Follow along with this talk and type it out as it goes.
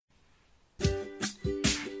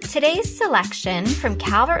Today's selection from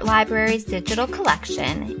Calvert Library's digital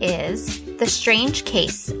collection is The Strange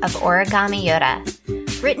Case of Origami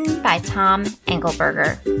Yoda, written by Tom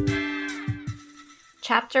Engelberger.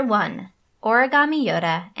 Chapter 1, Origami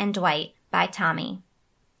Yoda and Dwight by Tommy.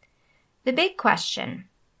 The big question,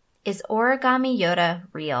 is Origami Yoda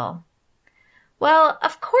real? Well,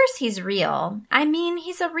 of course he's real. I mean,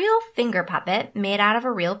 he's a real finger puppet made out of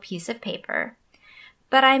a real piece of paper.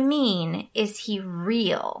 But I mean, is he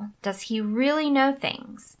real? Does he really know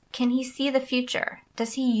things? Can he see the future?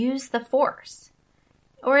 Does he use the Force?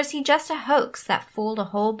 Or is he just a hoax that fooled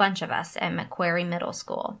a whole bunch of us at Macquarie Middle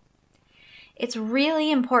School? It's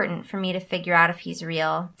really important for me to figure out if he's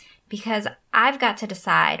real, because I've got to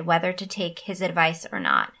decide whether to take his advice or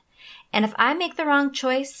not. And if I make the wrong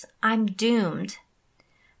choice, I'm doomed.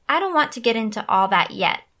 I don't want to get into all that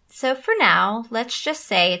yet. So for now, let's just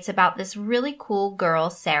say it's about this really cool girl,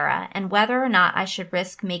 Sarah, and whether or not I should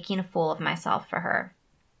risk making a fool of myself for her.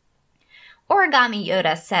 Origami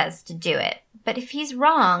Yoda says to do it, but if he's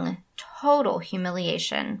wrong, total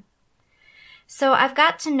humiliation. So I've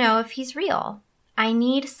got to know if he's real. I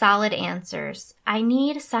need solid answers. I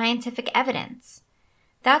need scientific evidence.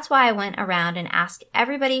 That's why I went around and asked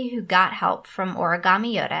everybody who got help from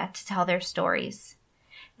Origami Yoda to tell their stories.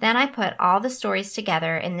 Then I put all the stories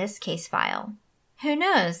together in this case file. Who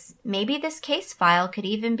knows, maybe this case file could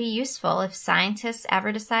even be useful if scientists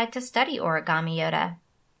ever decide to study Origami Yoda.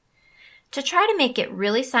 To try to make it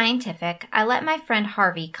really scientific, I let my friend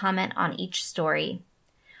Harvey comment on each story.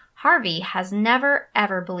 Harvey has never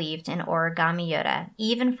ever believed in Origami Yoda,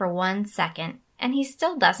 even for 1 second, and he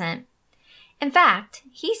still doesn't. In fact,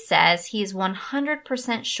 he says he's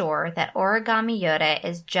 100% sure that Origami Yoda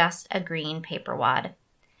is just a green paper wad.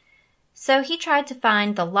 So he tried to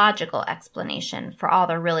find the logical explanation for all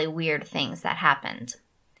the really weird things that happened.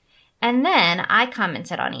 And then I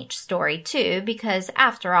commented on each story too, because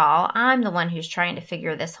after all, I'm the one who's trying to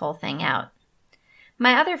figure this whole thing out.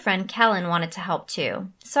 My other friend Kellen wanted to help too,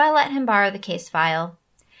 so I let him borrow the case file.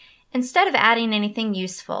 Instead of adding anything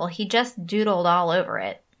useful, he just doodled all over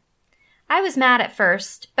it. I was mad at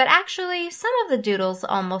first, but actually some of the doodles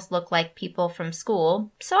almost look like people from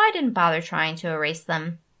school, so I didn't bother trying to erase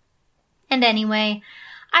them. And anyway,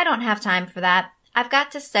 I don't have time for that. I've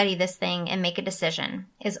got to study this thing and make a decision.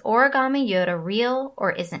 Is Origami Yoda real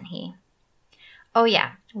or isn't he? Oh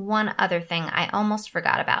yeah, one other thing I almost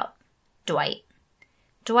forgot about. Dwight.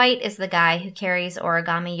 Dwight is the guy who carries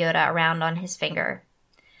Origami Yoda around on his finger.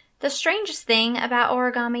 The strangest thing about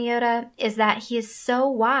Origami Yoda is that he is so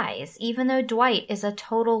wise, even though Dwight is a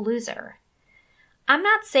total loser. I'm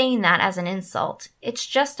not saying that as an insult. It's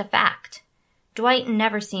just a fact. Dwight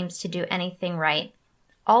never seems to do anything right.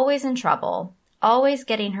 Always in trouble. Always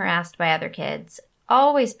getting harassed by other kids.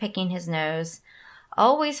 Always picking his nose.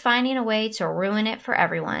 Always finding a way to ruin it for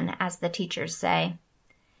everyone, as the teachers say.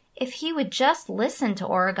 If he would just listen to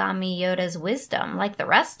Origami Yoda's wisdom like the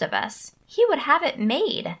rest of us, he would have it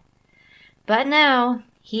made. But no,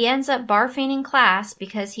 he ends up barfing in class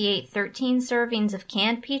because he ate 13 servings of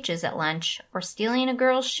canned peaches at lunch, or stealing a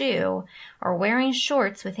girl's shoe, or wearing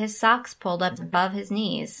shorts with his socks pulled up above his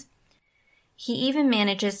knees. He even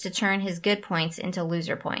manages to turn his good points into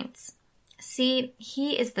loser points. See,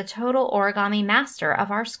 he is the total origami master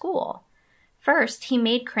of our school. First, he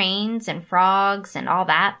made cranes and frogs and all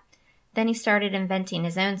that. Then he started inventing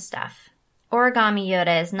his own stuff. Origami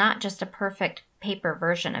Yoda is not just a perfect paper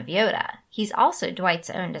version of Yoda. He's also Dwight's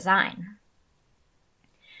own design.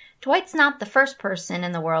 Dwight's not the first person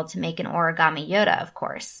in the world to make an Origami Yoda, of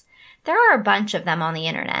course. There are a bunch of them on the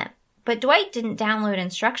internet. But Dwight didn't download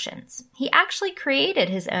instructions. He actually created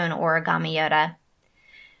his own Origami Yoda.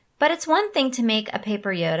 But it's one thing to make a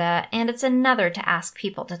paper Yoda, and it's another to ask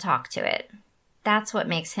people to talk to it. That's what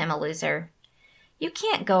makes him a loser. You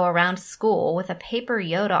can't go around school with a paper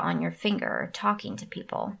Yoda on your finger talking to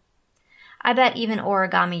people. I bet even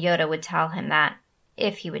Origami Yoda would tell him that,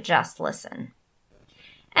 if he would just listen.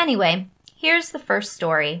 Anyway, here's the first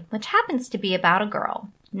story, which happens to be about a girl,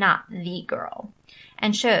 not the girl,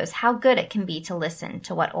 and shows how good it can be to listen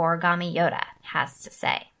to what Origami Yoda has to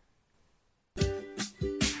say.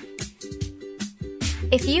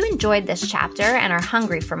 If you enjoyed this chapter and are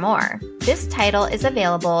hungry for more, this title is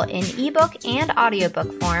available in ebook and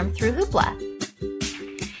audiobook form through Hoopla.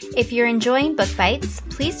 If you're enjoying Book Bites,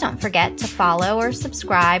 please don't forget to follow or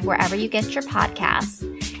subscribe wherever you get your podcasts.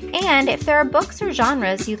 And if there are books or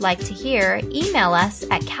genres you'd like to hear, email us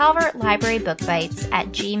at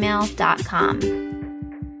calvertlibrarybookbites@gmail.com.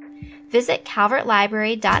 Visit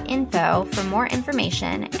calvertlibrary.info for more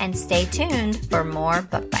information and stay tuned for more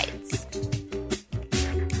Book Bites.